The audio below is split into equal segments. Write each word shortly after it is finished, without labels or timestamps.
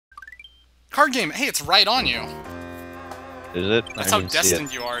Card game. Hey, it's right on you. Is it? That's how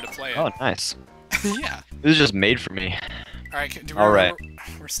destined you are to play it. Oh, nice. Yeah. This is just made for me. Alright, do we remember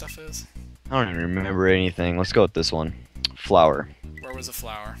where stuff is? I don't even remember anything. Let's go with this one. Flower. Where was the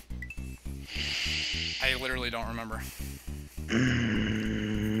flower? I literally don't remember.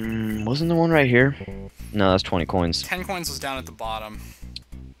 Wasn't the one right here? No, that's 20 coins. 10 coins was down at the bottom.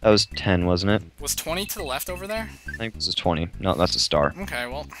 That was 10, wasn't it? Was 20 to the left over there? I think this is 20. No, that's a star. Okay,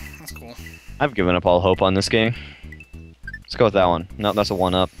 well, that's cool. I've given up all hope on this game. Let's go with that one. No, that's a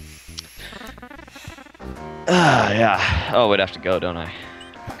 1-up. Yeah. Oh, we'd have to go, don't I?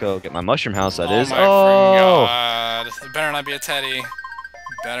 Go get my mushroom house, that is. Oh my freaking god. It better not be a teddy. It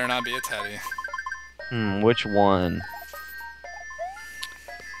better not be a teddy. Which one?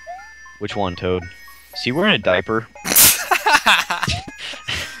 Which one, Toad? Is he wearing a diaper?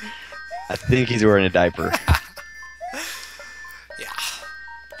 I think he's wearing a diaper. Yeah.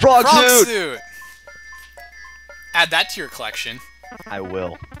 Frog suit! Add that to your collection. I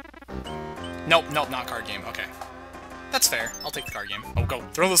will. Nope, not card game. Okay. That's fair. I'll take the card game. Oh, go.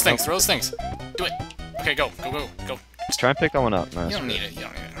 Throw those things. Nope. Throw those things. Do it. Okay, go. Go. Just try and pick that one up. No, you don't need it. You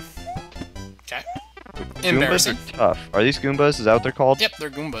don't need it. Okay. Embarrassing. Goombas are tough. Are these Goombas? Is that what they're called? Yep, they're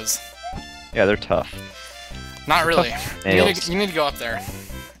Goombas. Yeah, they're tough. Not really. You need to go up there.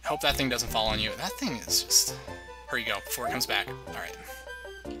 Hope that thing doesn't fall on you. That thing is just... Hurry, go, before it comes back. Alright.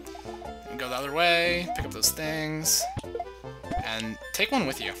 Go the other way, pick up those things, and take one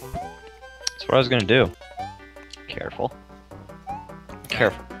with you. That's what I was gonna do. Careful. Okay.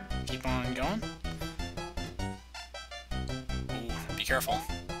 Careful. Keep on going. Ooh, be careful.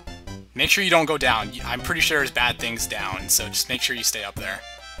 Make sure you don't go down. I'm pretty sure there's bad things down, so just make sure you stay up there.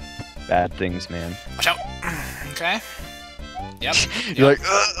 Bad things, man. Watch out. Okay. Yep. You're like,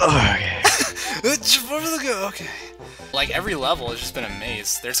 okay. Okay. Like, every level has just been a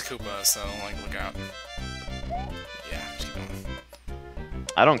maze. There's a Koopa, so, like, look out. Yeah, just keep going.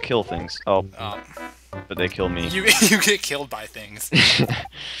 I don't kill things. Oh. But they kill me. You get killed by things.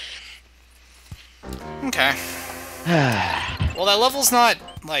 Okay. Well, that level's not,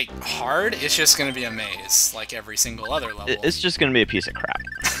 like, hard. It's just gonna be a maze, like every single other level. It's just gonna be a piece of crap.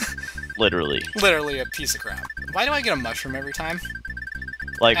 Literally. Literally a piece of crap. Why do I get a mushroom every time?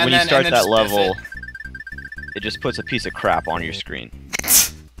 Like, when you start that level, it just puts a piece of crap on your screen.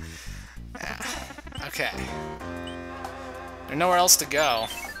 Okay. There's nowhere else to go.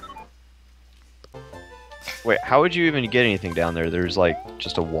 Wait, how would you even get anything down there? There's, like,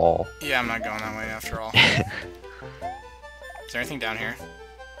 just a wall. Yeah, I'm not going that way after all. Is there anything down here?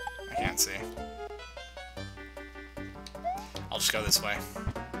 I can't see. I'll just go this way.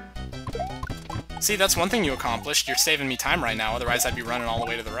 See, that's one thing you accomplished. You're saving me time right now, otherwise I'd be running all the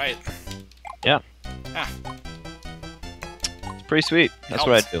way to the right. Yeah. Yeah. It's pretty sweet. That's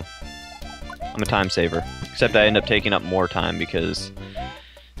what I do. I'm a time saver. Except I end up taking up more time because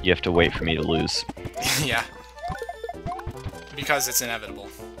you have to wait for me to lose. Yeah. Because it's inevitable.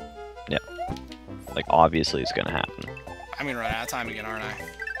 Yeah. Like, obviously it's gonna happen. I'm gonna run out of time again, aren't I?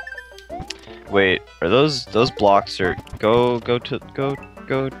 Wait, are those blocks are go over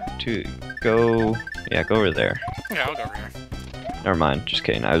there. Yeah, I'll go over here. Never mind, just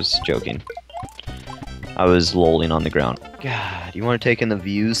kidding. I was joking. I was lolling on the ground. God, you want to take in the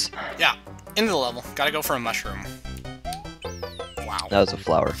views? Yeah, into the level. Gotta go for a mushroom. Wow. That was a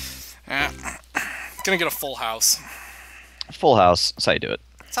flower. Gonna get a full house. Full house. That's how you do it.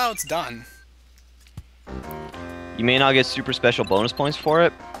 That's how it's done. You may not get super special bonus points for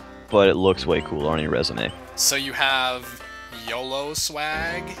it, but it looks way cooler on your resume. So you have YOLO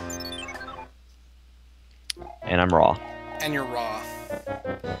swag. And I'm raw. And you're raw.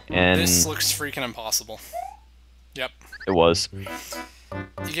 And this looks freaking impossible. Yep. It was.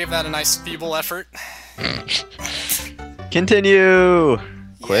 You gave that a nice feeble effort. Continue!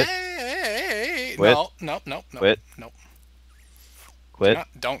 Quit. Yay! Quit. No. Quit. Nope. Quit.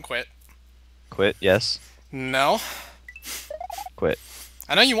 Don't quit. Quit, yes. No. Quit.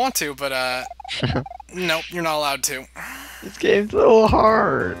 I know you want to, but, nope, you're not allowed to. This game's a little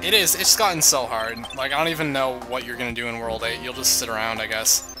hard. It is. It's gotten so hard. Like, I don't even know what you're gonna do in World 8. You'll just sit around, I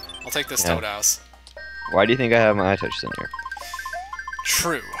guess. I'll take this Toad House. Why do you think I have my iTouch in here?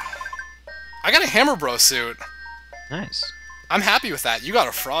 True. I got a Hammer Bro suit. Nice. I'm happy with that. You got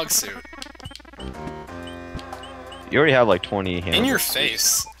a frog suit. You already have like 20 Hammer in your suits.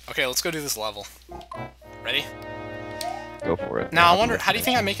 face. Okay, let's go do this level. Ready? Go for it. Now, I wonder, how do you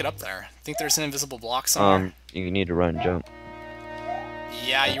think I make it up there? Think there's an invisible block somewhere? You need to run and jump.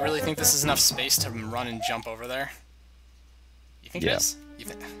 Yeah, you really think this is enough space to run and jump over there? You think it is?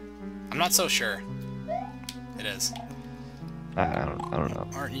 I'm not so sure. It is. I don't know.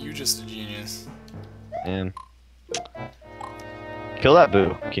 Aren't you just a genius? And kill that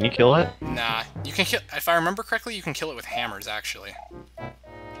boo. Can you kill it? Nah, you can kill. If I remember correctly, you can kill it with hammers, actually.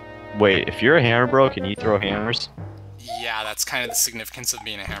 Wait, if you're a hammer bro, can you throw hammers? Yeah, that's kind of the significance of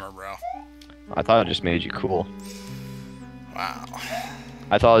being a hammer bro. I thought it just made you cool. Wow.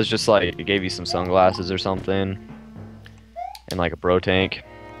 I thought it was just like it gave you some sunglasses or something, and like a bro tank.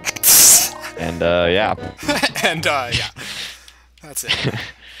 And yeah. And yeah. That's it.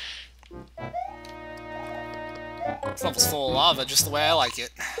 This level's full of lava, just the way I like it.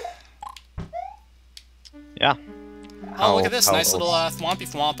 Yeah. Oh, look at this nice little thwompy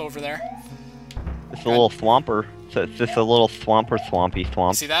thwomp over there. It's a little thwomper. It's just a little thwompy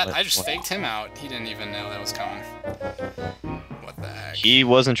thwomp. See that? I just faked him out. He didn't even know that was coming. What the heck? He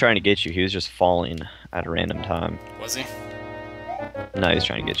wasn't trying to get you. He was just falling at a random time. Was he? No, he was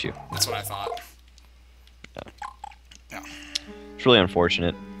trying to get you. That's what I thought. Yeah. It's really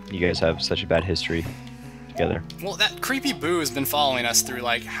unfortunate. You guys have such a bad history together. Well, that creepy boo has been following us through,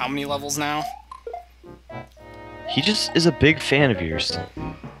 like, how many levels now? He just is a big fan of yours.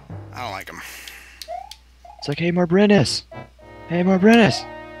 I don't like him. It's like, hey, Marbrennis. Hey, Marbrennis.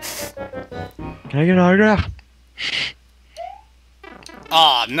 Can I get an autograph?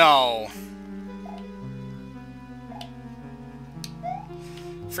 Aw, no.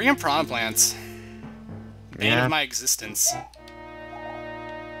 Freaking piranha plants. Bane of my existence.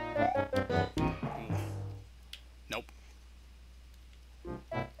 Ooh. Nope.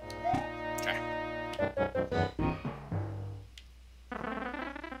 Okay.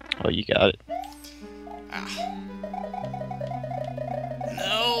 Oh, you got it. Ah.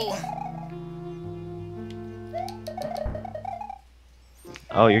 No.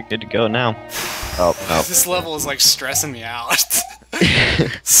 Oh, you're good to go now. Oh, no. This level is like stressing me out.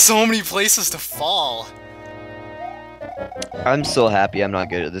 So many places to fall. I'm so happy I'm not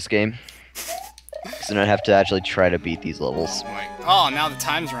good at this game. Because then I have to actually try to beat these levels. Oh, now the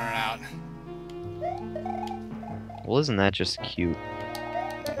time's running out. Well, isn't that just cute?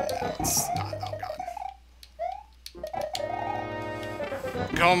 No, it's not. Oh,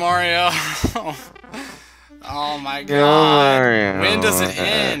 God. Go, Mario. Oh, my God. When does it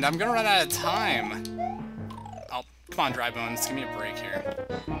end? I'm gonna run out of time. Oh, come on, Dry Bones. Give me a break here.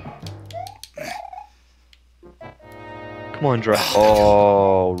 Come on, Dry.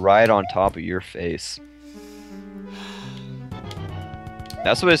 Oh, right on top of your face.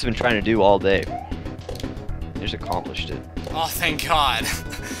 That's what it's been trying to do all day. I just accomplished it. Oh, thank God.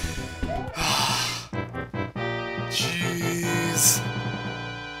 Jeez.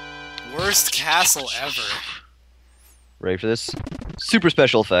 Worst castle ever. Ready for this? Super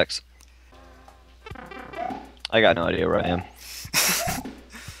special effects. I got no idea where I am.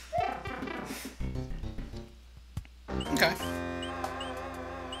 Okay.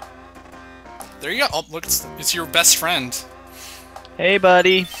 There you go. Oh, look, it's your best friend. Hey,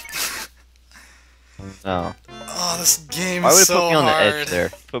 buddy. Oh. Oh, this game Why would is it so put me on the hard. edge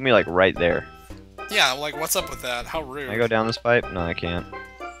there? Put me like right there. Yeah, like what's up with that? How rude. Can I go down this pipe? No, I can't.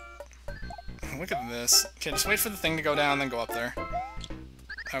 Look at this. Okay, just wait for the thing to go down, then go up there.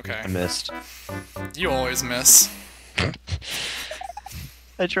 Okay. I missed. You always miss.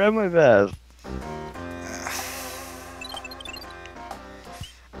 I tried my best.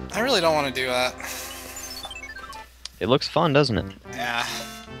 I really don't want to do that. It looks fun, doesn't it? Yeah.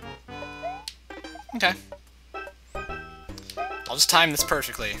 Okay. I'll just time this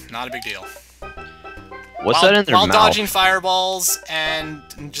perfectly. Not a big deal. What's that in their while mouth? While dodging fireballs and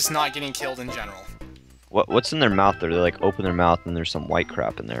just not getting killed in general. What's in their mouth there? They like open their mouth and there's some white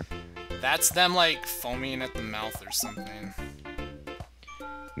crap in there. That's them like foaming at the mouth or something.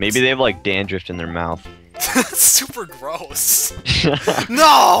 Maybe they have like dandruff in their mouth. That's super gross.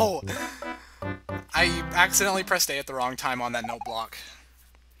 No! I accidentally pressed A at the wrong time on that note block.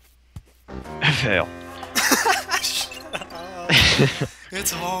 I fail. Shut up.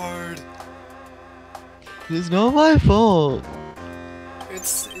 It's hard. It's not my fault.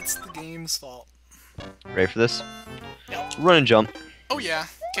 It's the game's fault. Ready for this? Yep. Run and jump. Oh yeah.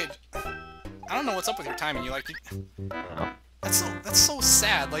 Okay. I don't know what's up with your timing. You like No. That's so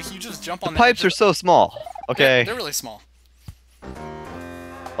sad. Like you just jump on the pipes are so small. Okay. They're really small.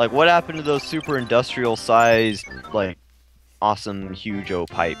 Like what happened to those super industrial sized like awesome huge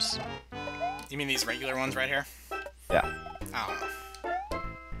pipes? You mean these regular ones right here? Yeah. I don't know.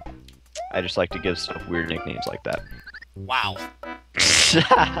 I just like to give stuff weird nicknames like that. Wow.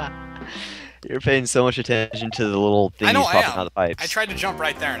 You're paying so much attention to the little things popping out of the pipes. I tried to jump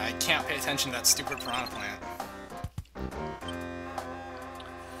right there and I can't pay attention to that stupid piranha plant.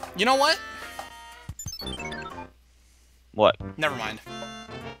 You know what? What? Never mind.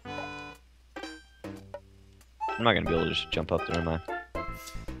 I'm not gonna be able to just jump up there, am I?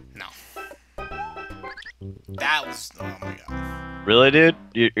 No. That was... Oh my god. Really, dude?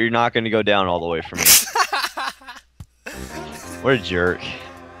 You're not gonna go down all the way for me. What a jerk.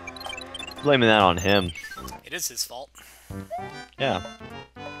 Blaming that on him. It is his fault. Yeah.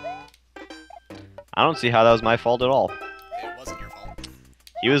 I don't see how that was my fault at all. It wasn't your fault.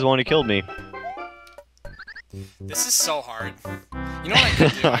 He was the one who killed me. This is so hard. You know what I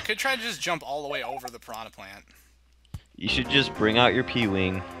could do? I could try to just jump all the way over the piranha plant. You should just bring out your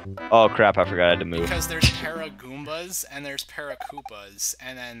P-wing. Oh crap, I forgot I had to move. Because there's Paragoombas and there's Paracoopas,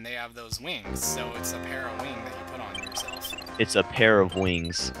 and then they have those wings, so it's a para-wing that you put on yourself. It's a pair of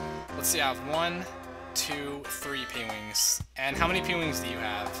wings. Let's see, I have 1, 2, 3 P-wings. And how many P-wings do you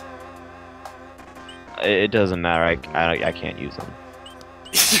have? It doesn't matter, I can't use them.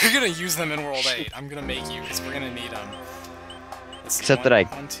 You're gonna use them in World 8. I'm gonna make you, because we're gonna need them. Except that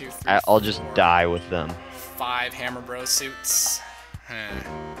I'll just die with them. 5 Hammer Bros suits.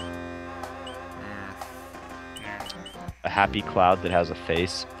 A happy cloud that has a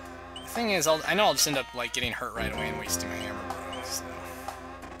face. The thing is, I know I'll just end up like getting hurt right away and wasting my Hammer Bros. So.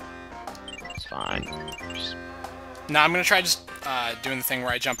 It's fine. No, I'm gonna try just doing the thing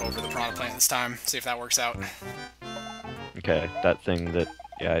where I jump over the piranha plant this time. See if that works out. Okay, that thing that...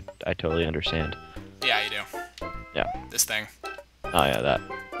 Yeah, I totally understand. Yeah, you do. Yeah. This thing. Oh yeah, that.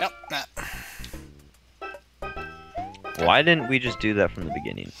 Yep, that. Why didn't we just do that from the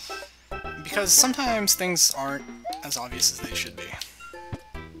beginning? Because sometimes things aren't as obvious as they should be.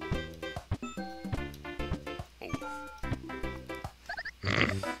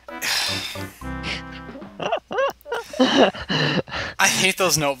 I hate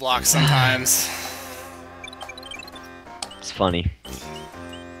those note blocks sometimes. It's funny.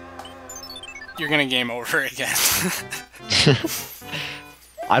 You're gonna game over again.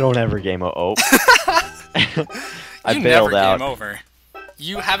 I don't ever game over. I you bailed never out. game over.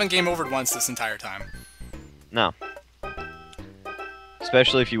 You haven't game overed once this entire time. No.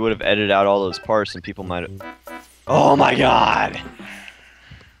 Especially if you would have edited out all those parts and people might have... Oh my god!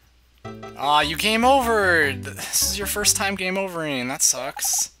 Aw, you game overed! This is your first time game overing, that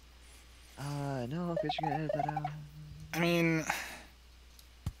sucks. No, because you're gonna edit that out. I mean...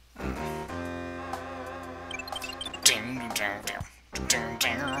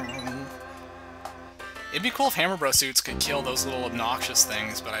 It'd be cool if Hammer Bro suits could kill those little obnoxious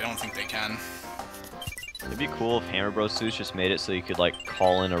things, but I don't think they can. It'd be cool if Hammer Bros suits just made it so you could like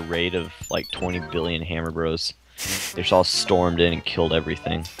call in a raid of like 20 billion Hammer Bros. They just all stormed in and killed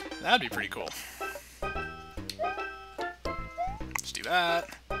everything. That'd be pretty cool. Just do that.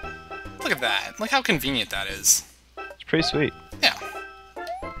 Look at that. Look how convenient that is. It's pretty sweet. Yeah.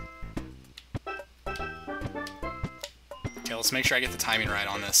 Okay, let's make sure I get the timing right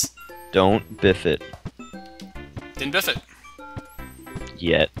on this. Don't biff it. Didn't biff it.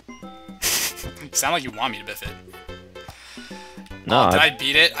 Yet. You sound like you want me to biff it. No. Oh, did I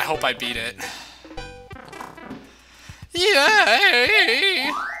beat it? I hope I beat it.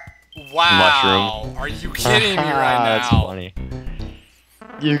 Yay! Wow. Mushroom. Are you kidding me right now? That's funny.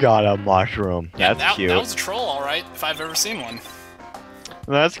 You got a mushroom. Yeah, That's cute. That was a troll, alright, if I've ever seen one.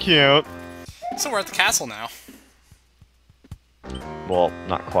 That's cute. So we're at the castle now. Well,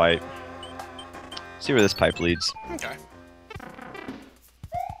 not quite. See where this pipe leads. Okay.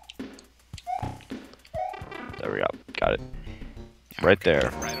 There we go. Got it. Right there.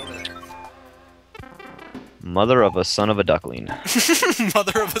 Right over there. Mother of a son of a duckling.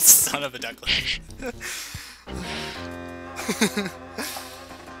 Mother of a son of a duckling.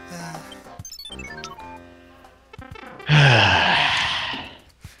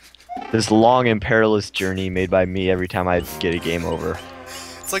 This long and perilous journey made by me every time I get a game over.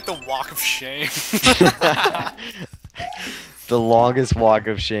 It's like the walk of shame. The longest walk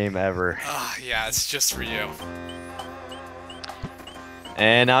of shame ever. Yeah, it's just for you.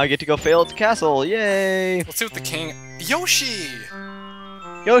 And now I get to go fail at the castle. Yay! Let's see what the king... Yoshi!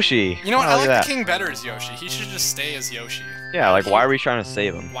 Yoshi! You know what? I like that. the king better as Yoshi. He should just stay as Yoshi. Yeah, like why are we trying to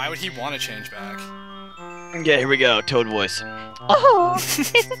save him? Why would he want to change back? Yeah, here we go. Toad voice. Oh,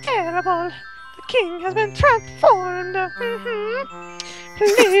 this is terrible. The king has been transformed.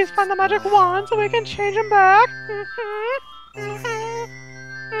 Please find the magic wand so we can change him back.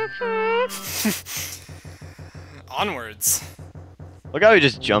 Onwards. Look how he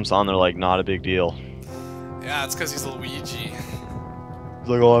just jumps on there like not a big deal. Yeah, it's because he's Luigi. He's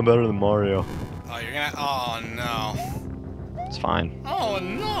like, oh, I'm better than Mario. Oh, you're gonna... Oh, no. It's fine. Oh,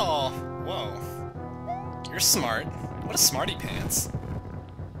 no. Whoa. You're smart. What a smarty pants.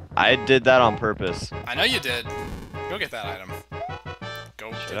 I did that on purpose. I know you did. Go get that item.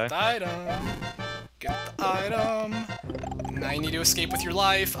 Go Should get the item. Get the item. Now you need to escape with your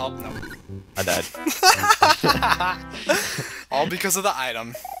life. Oh, no. I died. All because of the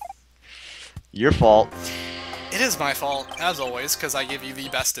item. Your fault. It is my fault, as always, because I give you the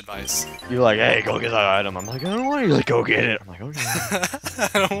best advice. You're like, hey, go get that item. I'm like, I don't want you to go get it. I'm like, okay. I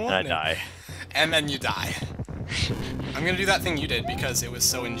don't want And I die. And then you die. I'm gonna do that thing you did because it was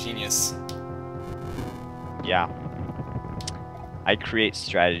so ingenious. Yeah. I create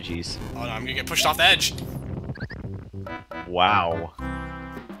strategies. Oh no, I'm gonna get pushed off the edge. Wow.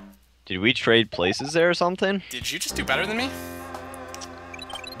 Did we trade places there or something? Did you just do better than me?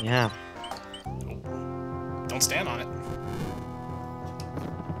 Yeah. Don't stand on it.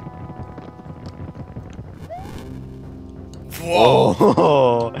 Whoa!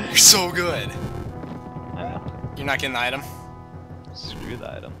 Oh. You're so good. I know. You're not getting the item? Screw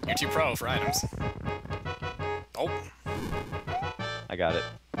the item. You're too pro for items. Oh. I got it.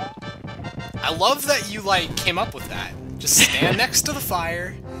 I love that you, like, came up with that. Just stand next to the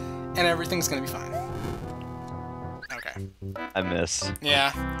fire, and everything's gonna be fine. Okay. I miss.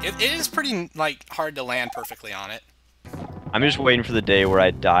 Yeah, it is pretty, like, hard to land perfectly on it. I'm just waiting for the day where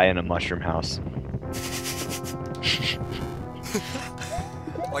I die in a mushroom house.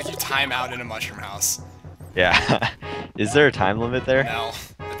 Like you time out in a mushroom house. Yeah. Is there a time limit there? No.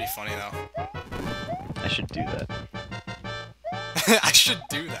 That'd be funny, though. I should do that. I should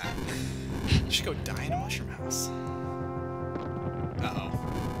do that. You should go die in a mushroom house. Uh-oh.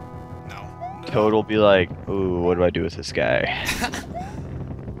 No. Toad will be like, ooh, what do I do with this guy?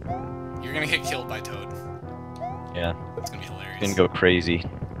 You're gonna get killed by Toad. Yeah. It's gonna be hilarious. Gonna go crazy.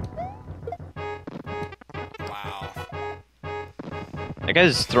 Wow. That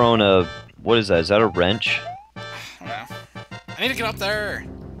guy's throwing a... What is that? Is that a wrench? I don't know. I need to get up there.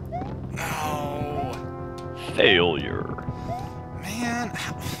 No. Failure. Man.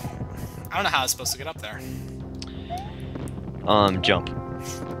 I don't know how I was supposed to get up there. Jump.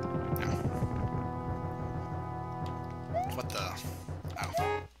 What the? Oh.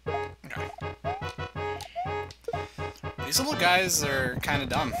 Okay. These little guys are kind of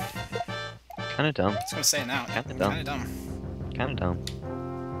dumb. Kinda dumb. I'm just gonna say it now. Kinda dumb. Kinda dumb. Kinda dumb.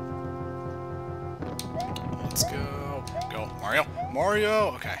 Let's go. Go. Mario.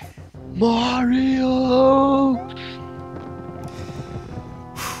 Mario! Okay. Mario!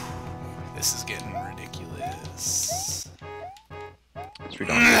 This is getting ridiculous. It's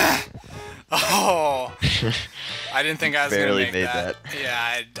redundant. Oh! I didn't think I was Barely gonna make made that.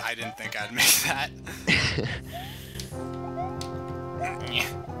 Yeah, I didn't think I'd make that.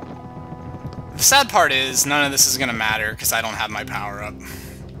 The sad part is, none of this is gonna matter, because I don't have my power-up.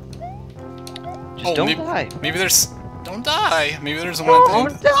 Just don't die. Maybe there's... Don't die! Maybe there's one at the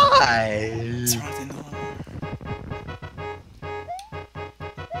end. Die! There's one at the end of the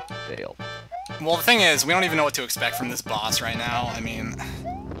level. Fail. Well, the thing is, we don't even know what to expect from this boss right now. I mean...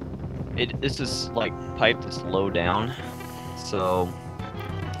 It's just, like, pipe that's low down, so...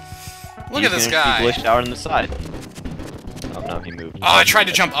 Look at this guy! He glitched out on the side. Oh, no, he moved. Oh, I tried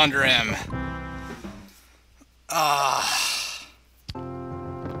to jump under him! Ah...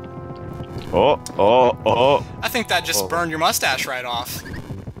 Oh. I think that just burned your mustache right off.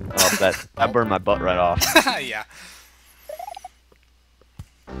 Oh, that burned my butt right off. Yeah.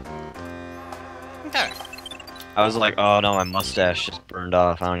 Okay. I was like, oh no, my mustache just burned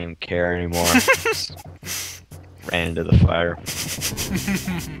off. I don't even care anymore. Just ran into the fire.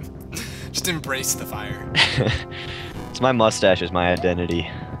 Just embrace the fire. It's my mustache is my identity.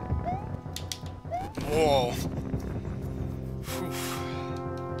 Whoa.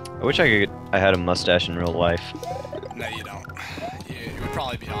 I wish I had a mustache in real life. No, you don't. It would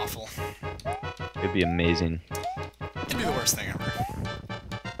probably be awful. It'd be amazing. It'd be the worst thing ever.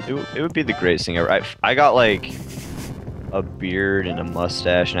 It would be the greatest thing ever. I got like a beard and a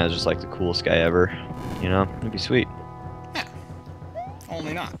mustache, and I was just like the coolest guy ever. You know, it'd be sweet. Yeah.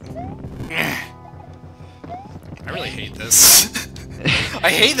 Only not. I really hate this. I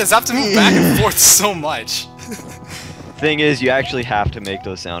hate this. I have to move back and forth so much. Thing is, you actually have to make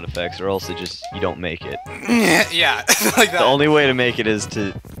those sound effects, or else you don't make it. Yeah, like that. The only way to make it is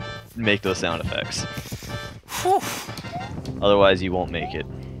to make those sound effects. Whew. Otherwise, you won't make it.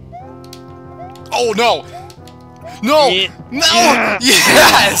 Oh no! No! Yeah. No! Yeah.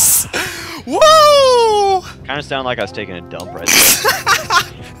 Yes! Woo! Kind of sound like I was taking a dump right there.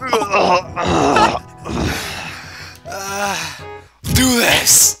 Do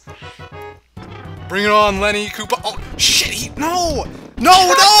this! Bring it on, Lenny Koopa. Oh, shit, no!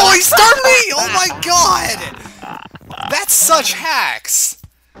 No, he stunned me! Oh my god! That's such hacks!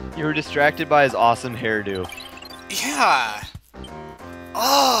 You were distracted by his awesome hairdo. Yeah.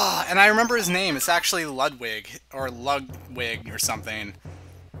 Oh, and I remember his name. It's actually Ludwig, or Ludwig, or something.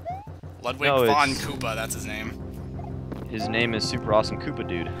 Ludwig von Koopa, that's his name. His name is Super Awesome Koopa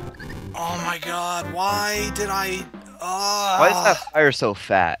Dude. Oh my god, why did I... Why is that fire so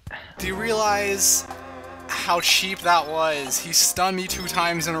fat? Do you realize how cheap that was? He stunned me 2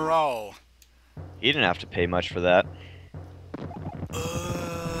 times in a row. He didn't have to pay much for that.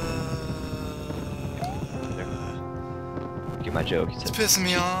 Get my joke. It's pissing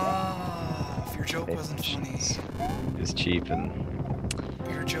me off. Your joke wasn't funny. It was cheap and...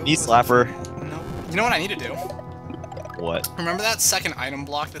 Your joke Knee slapper. Nope. You know what I need to do? What? Remember that second item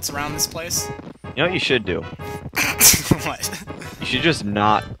block that's around this place? You know what you should do? What? You should just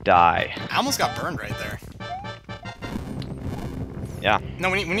not die. I almost got burned right there. Yeah.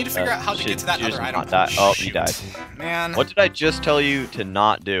 No, we need to figure out how to get to that other item. Oh, you died. Man. What did I just tell you to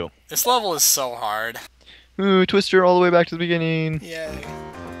not do? This level is so hard. Ooh, Twister all the way back to the beginning. Yay.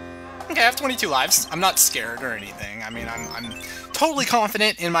 Okay, I have 22 lives. I'm not scared or anything. I mean, I'm totally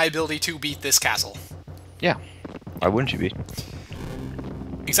confident in my ability to beat this castle. Yeah. Why wouldn't you be?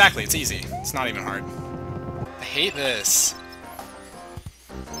 Exactly, it's easy. It's not even hard. I hate this.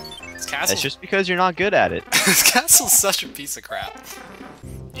 This castle. It's just because you're not good at it. This castle's such a piece of crap.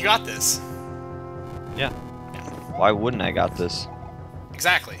 You got this. Yeah. Why wouldn't I got this?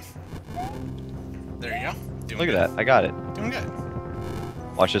 Exactly. There you go. Look at that. I got it. Doing good.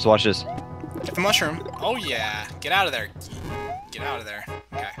 Watch this, watch this. Get the mushroom. Oh yeah. Get out of there. Get out of there.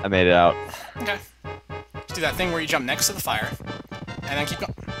 Okay. I made it out. Okay. Just do that thing where you jump next to the fire. And then keep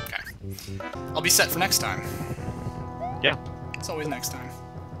going. Okay. I'll be set for next time. Yeah. It's always next time.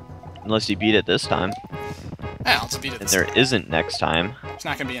 Unless you beat it this time. Yeah, I'll just beat it And this there time. isn't next time. It's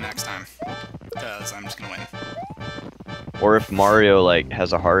not gonna be a next time. Because I'm just gonna win. Or if Mario, like,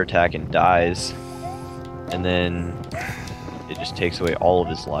 has a heart attack and dies. And then it just takes away all of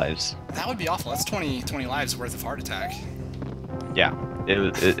his lives. That would be awful. That's 20 lives worth of heart attack. Yeah.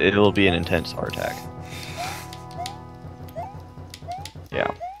 It'll be an intense heart attack. Yeah.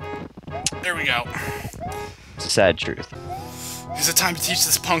 There we go. It's a sad truth. Is it time to teach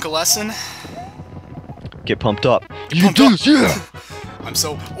this punk a lesson? Get pumped up. Get pumped up. Yeah! I'm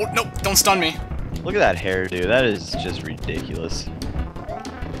so... Oh, no! Don't stun me! Look at that hairdo. That is just ridiculous.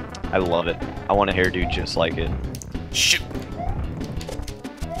 I love it. I want a hairdo just like it. Shoot!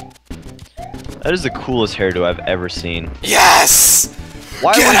 That is the coolest hairdo I've ever seen. Yes!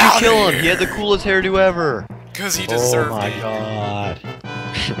 Why Get would you out kill of him? here! He had the coolest hairdo ever. Because he deserved it. Oh my god.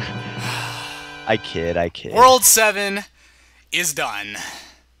 I kid. World 7 is done.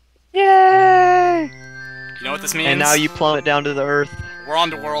 Yay! You know what this means? And now you plummet down to the earth. We're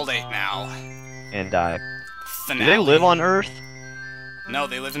on to World 8 now. And die. Finale. Do they live on Earth? No,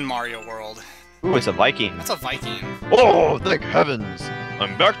 they live in Mario World. Ooh, it's a Viking. That's a Viking. Oh, thank heavens!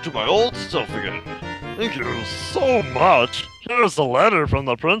 I'm back to my old self again. Thank you so much. Here's a letter from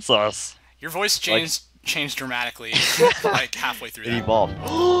the princess. Your voice changed dramatically, like halfway through It that. evolved.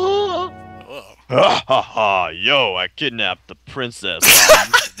 Whoa. Ha ha ha! Yo, I kidnapped the princess.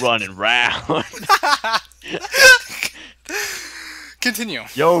 I'm running round. Continue.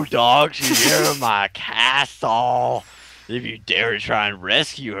 Yo, dog, she's here in my castle. If you dare to try and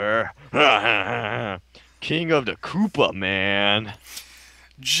rescue her, King of the Koopa, man.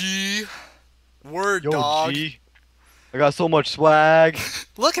 G. Word, Yo, dog. G. I got so much swag.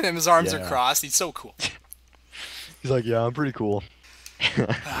 Look at him, his arms are Yeah. crossed. He's so cool. He's like, yeah, I'm pretty cool.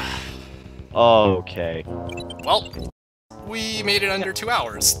 Okay. Well, we made it under 2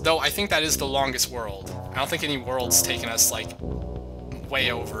 hours, though I think that is the longest world. I don't think any world's taken us, like,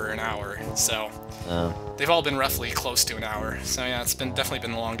 way over an hour, so... they've all been roughly close to an hour, so yeah, it's definitely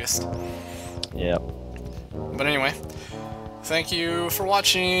been the longest. Yep. But anyway, thank you for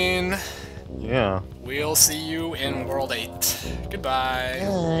watching. Yeah. We'll see you in World 8. Goodbye.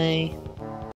 Bye.